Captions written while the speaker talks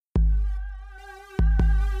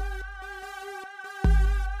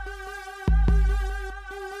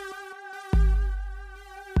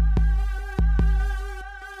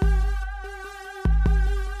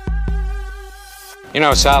You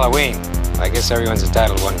know, it's Halloween. I guess everyone's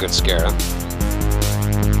entitled to one good scare, huh?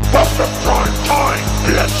 What's the prime time,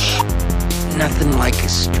 bitch? Nothing like a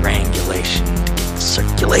strangulation to get the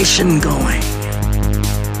circulation going.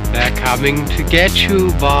 They're coming to get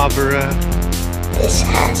you, Barbara. This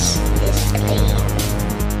house is clean.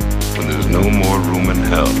 When there's no more room in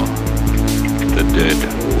hell, the dead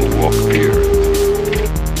will walk the earth.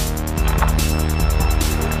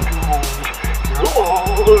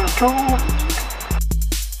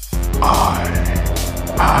 I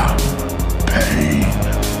am pain.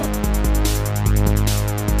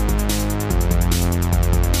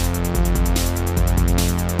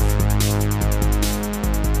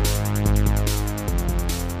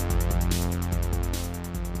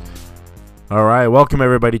 All right, welcome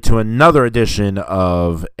everybody to another edition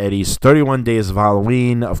of Eddie's 31 Days of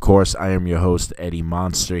Halloween. Of course, I am your host, Eddie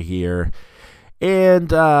Monster here.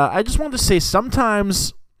 And I just wanted to say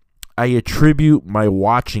sometimes I attribute my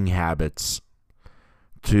watching habits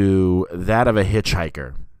to that of a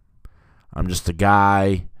hitchhiker. I'm just a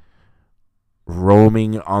guy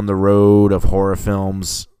roaming on the road of horror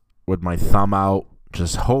films with my thumb out,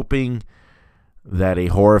 just hoping that a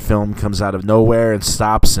horror film comes out of nowhere and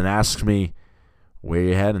stops and asks me, "Where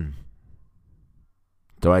you heading?"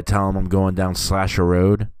 Do I tell him I'm going down Slasher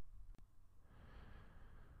Road?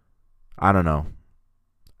 I don't know.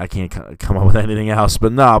 I can't come up with anything else.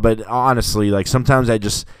 But no, but honestly, like sometimes I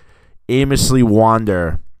just aimlessly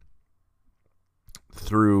wander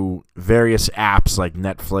through various apps like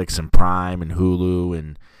Netflix and Prime and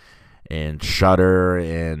Hulu and Shudder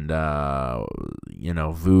and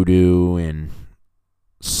Vudu and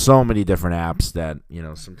so many different apps that,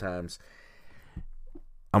 sometimes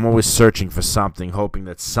I'm always searching for something, hoping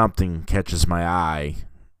that something catches my eye.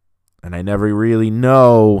 And I never really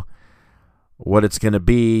know what it's going to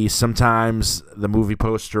be. Sometimes the movie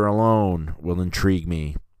poster alone will intrigue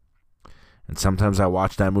me. And sometimes I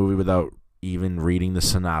watch that movie without even reading the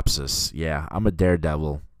synopsis. Yeah, I'm a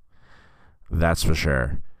daredevil. That's for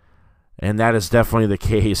sure. And that is definitely the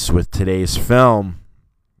case with today's film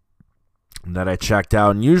that I checked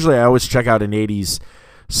out. And usually I always check out an 80s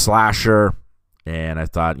slasher. And I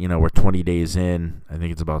thought, we're 20 days in. I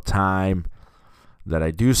think it's about time that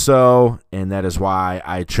I do so. And that is why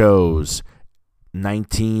I chose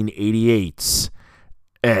 1988's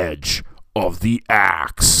Edge of the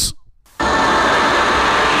Axe.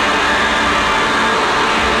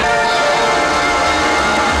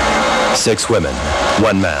 Six women,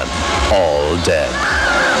 one man, all dead.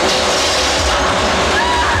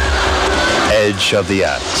 Edge of the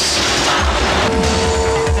Axe.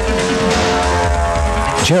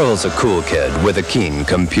 Gerald's a cool kid with a keen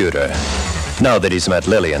computer. Now that he's met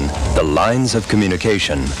Lillian, the lines of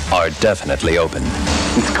communication are definitely open.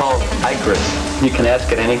 It's called Icarus. You can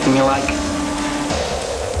ask it anything you like.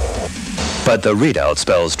 But the readout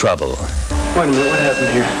spells trouble. Wait a minute, what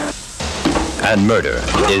happened here? And murder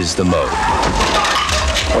is the mode.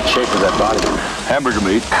 What shape is that body? Hamburger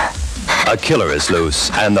meat. A killer is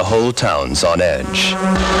loose, and the whole town's on edge.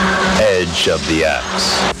 Edge of the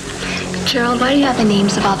Axe. Gerald, why do you have the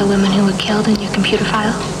names of all the women who were killed in your computer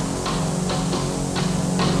file?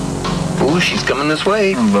 Ooh, she's coming this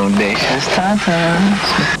way. Bodacious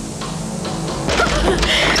tacos.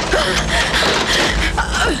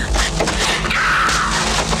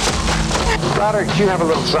 Roderick, you have a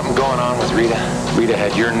little something going on with Rita. Rita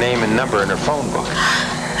had your name and number in her phone book.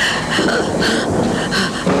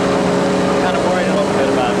 Kind of worried a little bit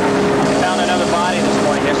about it. We found another body this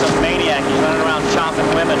morning. There's some maniac. He's running around chopping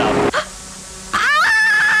women up.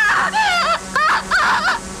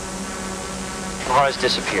 Laura's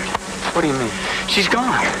disappeared. What do you mean? She's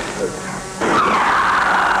gone.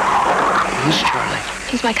 Who's Charlie?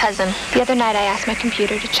 He's my cousin. The other night I asked my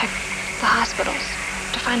computer to check the hospitals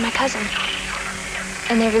to find my cousin.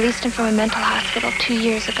 And they released him from a mental hospital 2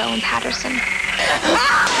 years ago in Patterson. You're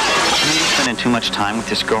spending too much time with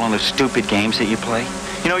this girl on those stupid games that you play.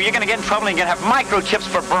 You're gonna get in trouble and you're gonna have microchips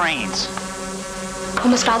for brains.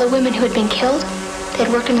 Almost all the women who had been killed, they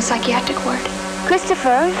had worked in a psychiatric ward.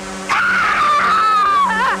 Christopher?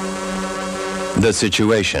 The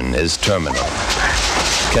situation is terminal.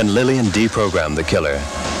 Can Lillian deprogram the killer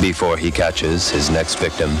before he catches his next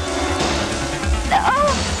victim?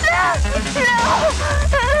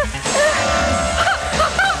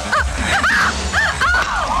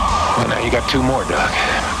 Well, now you got two more, Doc.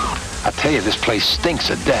 I tell you, this place stinks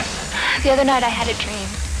of death. The other night I had a dream,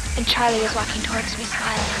 and Charlie was walking towards me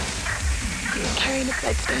smiling. He was carrying a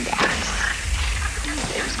blood-stained axe. He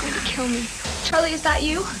said he was going to kill me. Charlie, is that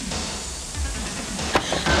you?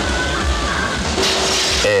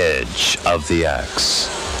 Edge of the Axe.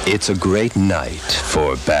 It's a great night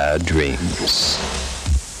for bad dreams.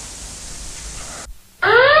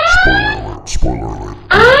 Spoiler alert. Spoiler alert.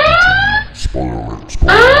 Spoiler alert. Do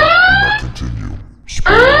not continue.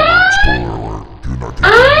 Spoiler alert. Spoiler alert. Do not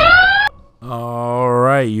continue. All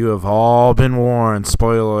right, you have all been warned.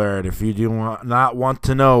 Spoiler alert. If you do not want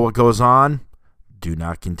to know what goes on, do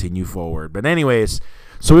not continue forward. But anyways,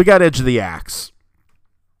 so we got Edge of the Axe,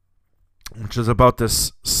 which is about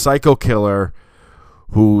this psycho killer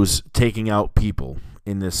who's taking out people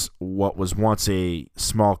in this what was once a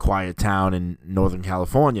small, quiet town in Northern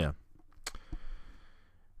California.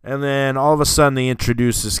 And then all of a sudden they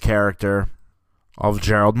introduce this character of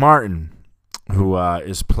Gerald Martin, who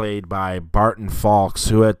is played by Barton Fawkes,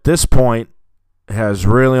 who at this point has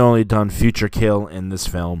really only done Future Kill in this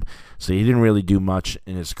film. So he didn't really do much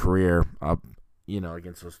in his career,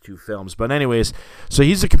 against those two films. But anyways, so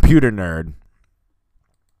he's a computer nerd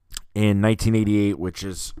in 1988, which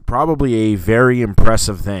is probably a very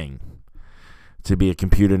impressive thing to be a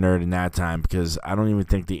computer nerd in that time, because I don't even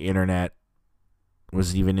think the internet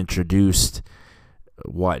was even introduced,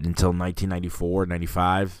 until 1994,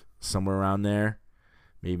 95, somewhere around there,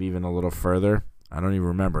 maybe even a little further. I don't even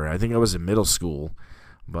remember. I think I was in middle school,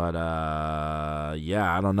 but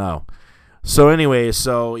I don't know. So anyway,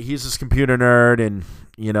 so he's this computer nerd, and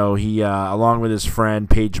he along with his friend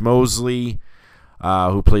Paige Mosley,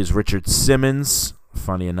 who plays Richard Simmons,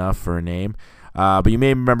 funny enough for a name. But you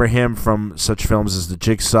may remember him from such films as The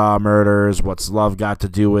Jigsaw Murders, What's Love Got to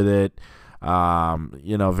Do with It,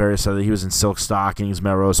 various other. He was in Silk Stockings,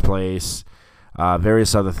 Melrose Place,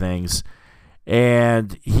 various other things.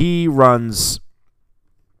 And he runs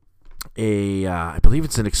I believe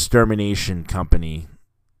it's an extermination company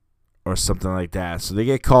or something like that. So they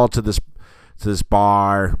get called to this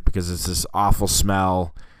bar because it's this awful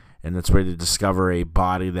smell, and that's where they discover a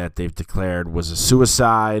body that they've declared was a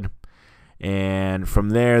suicide. And from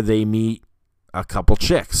there, they meet a couple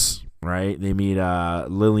chicks, right? They meet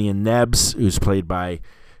Lillian Nebbs, who's played by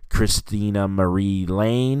Christina Marie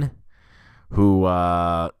Lane, who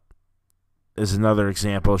is another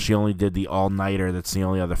example. She only did the All-Nighter. That's the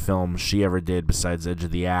only other film she ever did besides Edge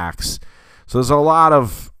of the Axe. So there's a lot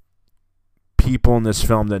of people in this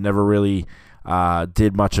film that never really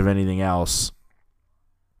did much of anything else.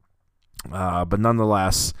 But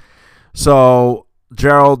nonetheless, so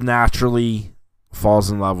Gerald naturally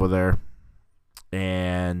falls in love with her,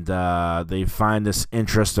 and they find this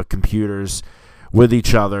interest of computers with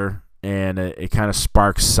each other, and it kind of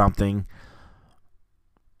sparks something.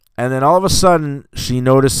 And then all of a sudden, she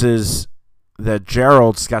notices that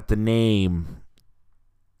Gerald's got the name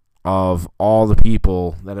of all the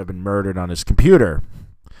people that have been murdered on his computer,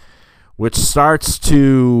 which starts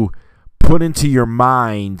to put into your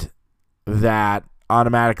mind that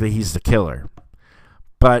automatically he's the killer.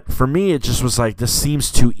 But for me, it just was like, this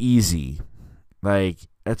seems too easy. Like,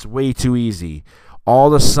 it's way too easy.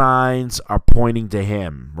 All the signs are pointing to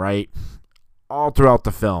him, right? All throughout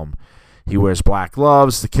the film. He wears black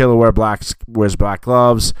gloves. The killer wears black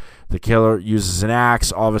gloves. The killer uses an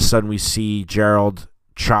axe. All of a sudden, we see Gerald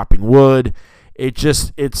chopping wood.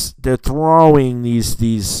 They're throwing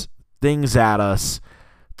these things at us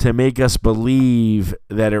to make us believe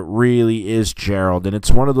that it really is Gerald. And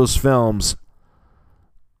it's one of those films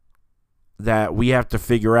that we have to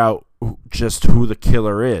figure out just who the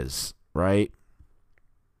killer is, right?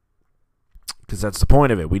 Because that's the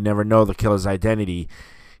point of it. We never know the killer's identity.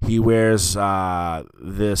 He wears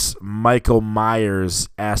this Michael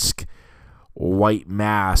Myers-esque white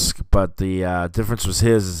mask, but the difference was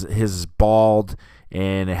his is bald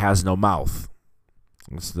and it has no mouth.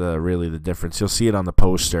 That's really the difference. You'll see it on the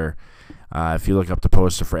poster if you look up the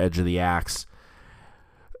poster for Edge of the Axe.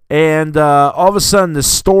 And all of a sudden,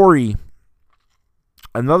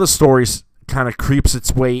 another story kind of creeps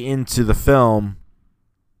its way into the film,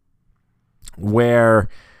 where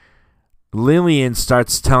Lillian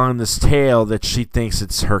starts telling this tale that she thinks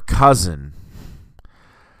it's her cousin.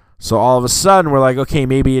 So all of a sudden, we're like, okay,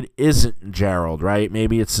 maybe it isn't Gerald, right?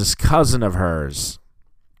 Maybe it's this cousin of hers.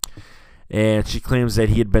 And she claims that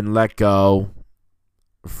he had been let go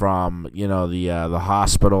from, the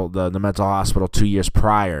hospital, the mental hospital 2 years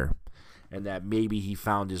prior, and that maybe he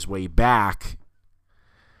found his way back,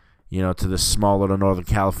 to this small little Northern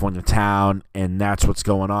California town, and that's what's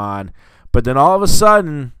going on. But then all of a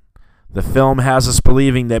sudden, the film has us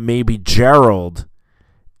believing that maybe Gerald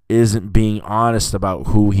isn't being honest about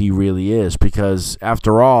who he really is, because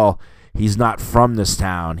after all, he's not from this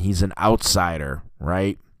town. He's an outsider,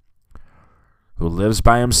 right? Who lives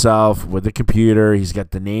by himself with a computer. He's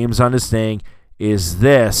got the names on his thing. Is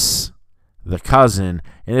this the cousin?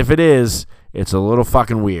 And if it is, it's a little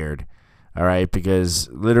fucking weird. All right, because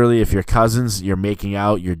literally if you're cousins, you're making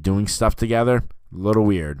out, you're doing stuff together, a little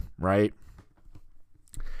weird, right?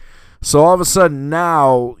 So all of a sudden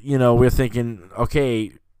now, we're thinking,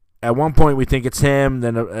 okay, at one point we think it's him,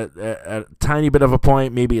 then a tiny bit of a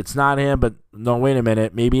point, maybe it's not him, but no, wait a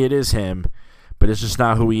minute, maybe it is him, but it's just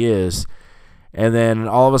not who he is. And then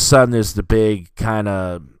all of a sudden there's the big kind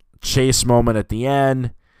of chase moment at the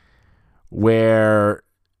end where,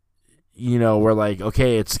 we're like,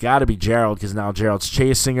 okay, it's got to be Gerald because now Gerald's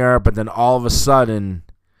chasing her. But then all of a sudden,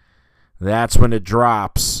 that's when it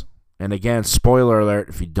drops. And again, spoiler alert,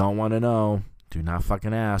 if you don't want to know, do not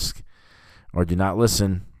fucking ask or do not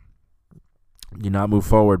listen. Do not move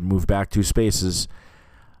forward, move back 2 spaces.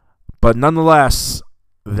 But nonetheless,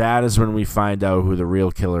 that is when we find out who the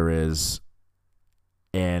real killer is.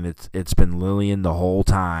 And it's been Lillian the whole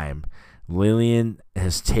time. Lillian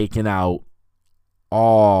has taken out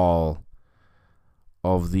all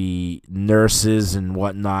of the nurses and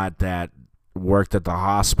whatnot that worked at the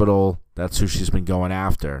hospital. That's who she's been going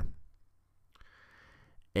after.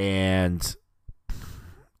 And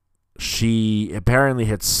she apparently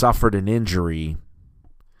had suffered an injury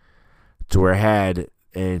to her head,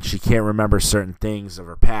 and she can't remember certain things of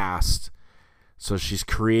her past. So she's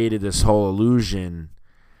created this whole illusion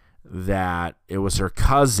that it was her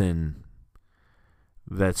cousin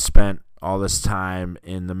that spent all this time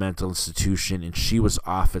in the mental institution and she was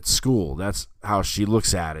off at school. That's how she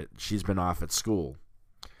looks at it. She's been off at school.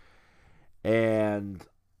 And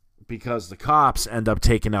because the cops end up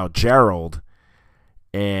taking out Gerald,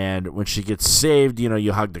 and when she gets saved,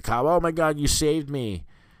 you hug the cop. Oh my God, you saved me.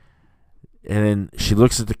 And then she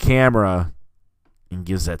looks at the camera and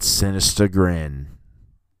gives that sinister grin.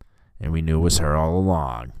 And we knew it was her all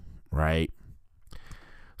along, right?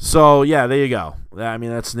 So, yeah, there you go. I mean,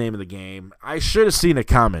 that's the name of the game. I should have seen it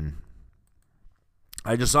coming.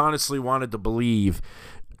 I just honestly wanted to believe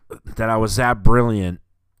that I was that brilliant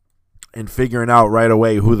in figuring out right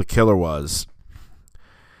away who the killer was.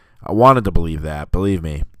 I wanted to believe that, believe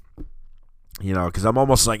me. Because I'm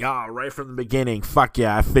almost like, right from the beginning, fuck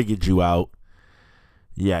yeah, I figured you out.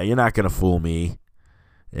 Yeah, you're not going to fool me.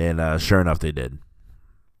 And sure enough, they did.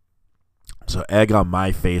 So egg on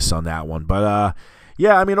my face on that one. But,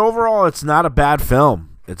 yeah, I mean, overall, it's not a bad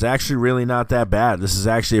film. It's actually really not that bad. This is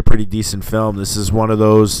actually a pretty decent film. This is one of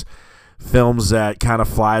those films that kind of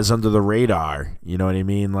flies under the radar. You know what I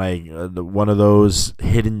mean? Like one of those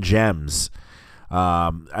hidden gems.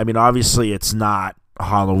 I mean, obviously, it's not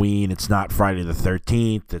Halloween. It's not Friday the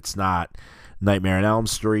 13th. It's not Nightmare on Elm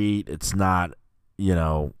Street. It's not,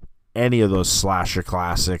 any of those slasher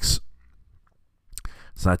classics.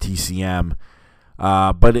 It's not TCM.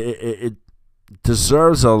 But it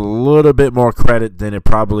deserves a little bit more credit than it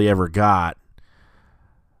probably ever got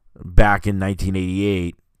back in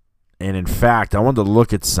 1988. And in fact, I wanted to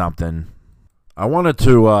look at something. I wanted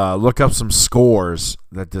to look up some scores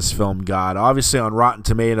that this film got. Obviously, on Rotten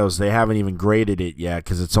Tomatoes, they haven't even graded it yet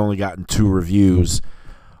because it's only gotten 2 reviews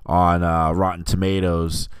on Rotten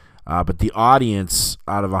Tomatoes. But the audience,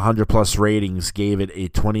 out of 100-plus ratings, gave it a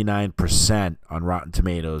 29% on Rotten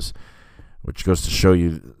Tomatoes, which goes to show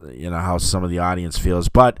you, how some of the audience feels.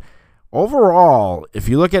 But overall, if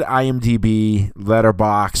you look at IMDb,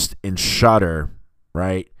 Letterboxd, and Shudder,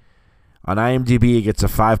 right? On IMDb, it gets a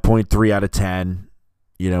 5.3 out of 10,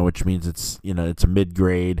 which means it's, it's a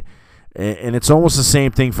mid-grade. And it's almost the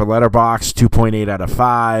same thing for Letterboxd, 2.8 out of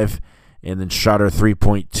 5, and then Shudder,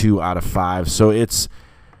 3.2 out of 5. So it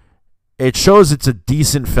shows it's a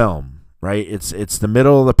decent film, right? It's the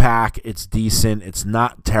middle of the pack. It's decent. It's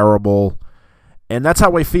not terrible. And that's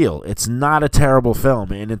how I feel. It's not a terrible film,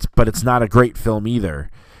 but it's not a great film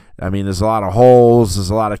either. I mean, there's a lot of holes.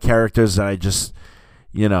 There's a lot of characters that I just,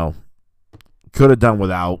 could have done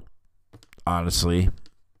without, honestly.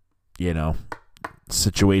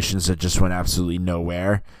 Situations that just went absolutely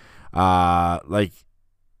nowhere. Like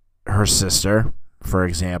her sister, for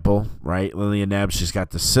example, right? Lillian Neb, she's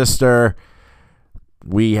got the sister.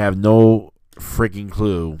 We have no freaking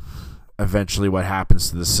clue eventually what happens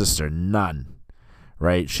to the sister. None.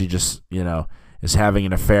 Right? She just, is having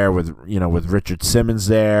an affair with Richard Simmons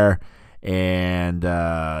there. And,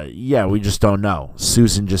 we just don't know.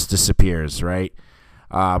 Susan just disappears, right?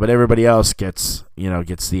 But everybody else gets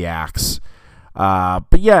the axe.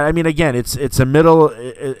 But yeah, I mean, again, it's a middle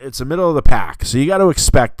of the pack. So you got to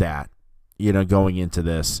expect that, going into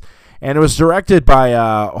this. And it was directed by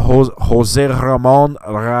Jose Ramon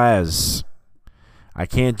Reyes. I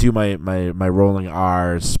can't do my rolling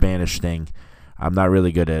R Spanish thing. I'm not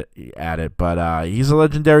really good at it, but he's a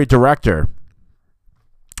legendary director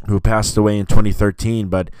who passed away in 2013.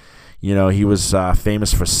 But You know, he was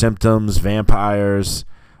famous for Symptoms, Vampires,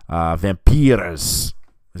 Vampires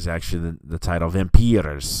is actually the title,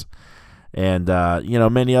 Vampires, and you know,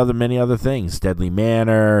 many other things, Deadly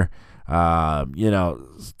Manor, you know,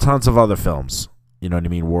 tons of other films. You know what I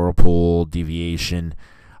mean? Whirlpool, Deviation.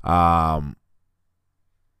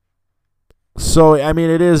 So I mean,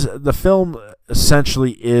 the film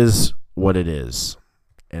essentially is what it is,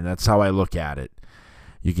 and that's how I look at it.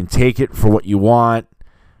 You can take it for what you want.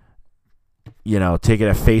 You know, take it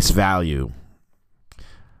at face value.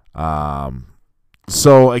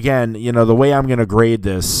 So again, you know, the way I'm going to grade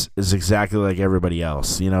this is exactly like everybody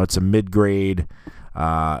else. You know, it's a mid-grade.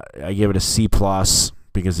 I give it a C+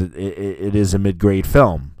 because it is a mid-grade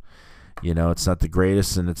film. You know, it's not the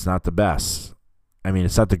greatest and it's not the best. I mean,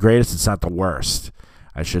 it's not the greatest, it's not the worst,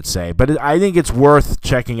 I should say. But I think it's worth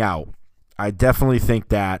checking out. I definitely think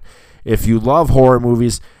that if you love horror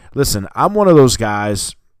movies, listen, I'm one of those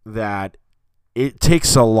guys that it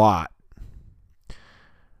takes a lot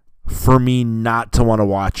for me not to want to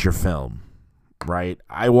watch your film, right?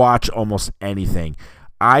 I watch almost anything.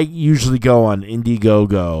 I usually go on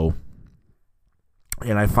Indiegogo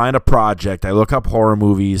and I find a project. I look up horror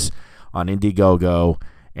movies on Indiegogo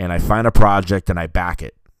and I find a project and I back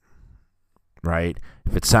it, right?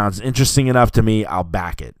 If it sounds interesting enough to me, I'll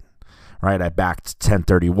back it, right? I backed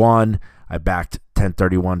 1031. I backed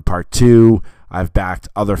 1031 Part 2. I've backed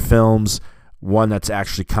other films. One that's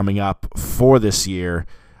actually coming up for this year,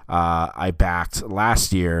 I backed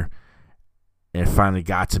last year, and it finally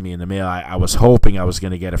got to me in the mail. I was hoping I was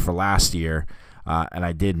going to get it for last year, and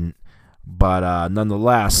I didn't. But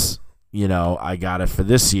nonetheless, you know, I got it for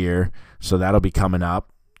this year, so that'll be coming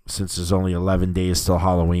up since there's only 11 days till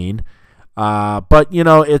Halloween. But, you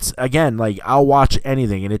know, it's, again, like, I'll watch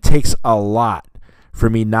anything, and it takes a lot for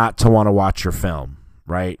me not to want to watch your film,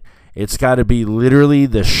 right? It's got to be literally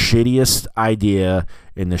the shittiest idea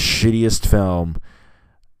in the shittiest film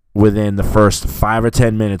within the first 5 or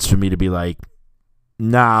 10 minutes for me to be like,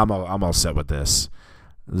 nah, I'm all set with this.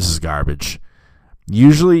 This is garbage.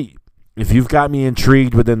 Usually, if you've got me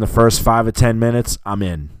intrigued within the first 5 or 10 minutes, I'm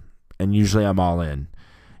in. And usually I'm all in.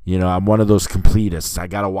 You know, I'm one of those completists. I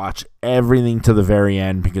got to watch everything to the very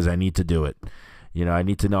end because I need to do it. You know, I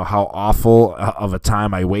need to know how awful of a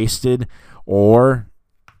time I wasted, or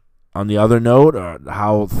on the other note,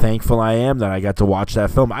 how thankful I am that I got to watch that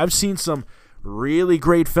film. I've seen some really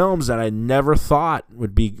great films that I never thought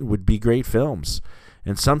would be great films.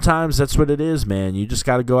 And sometimes that's what it is, man. You just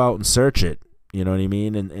got to go out and search it. You know what I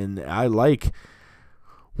mean? And I like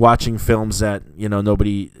watching films that, you know,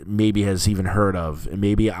 nobody maybe has even heard of. And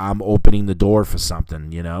maybe I'm opening the door for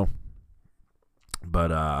something, you know?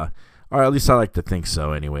 But, or at least I like to think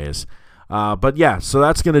so anyways. But yeah, so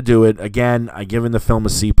that's going to do it. Again, I've given the film a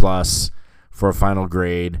C+ for a final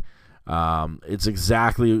grade. It's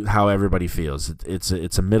exactly how everybody feels. It's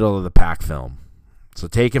a middle of the pack film. So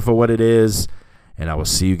take it for what it is, and I will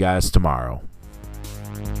see you guys tomorrow.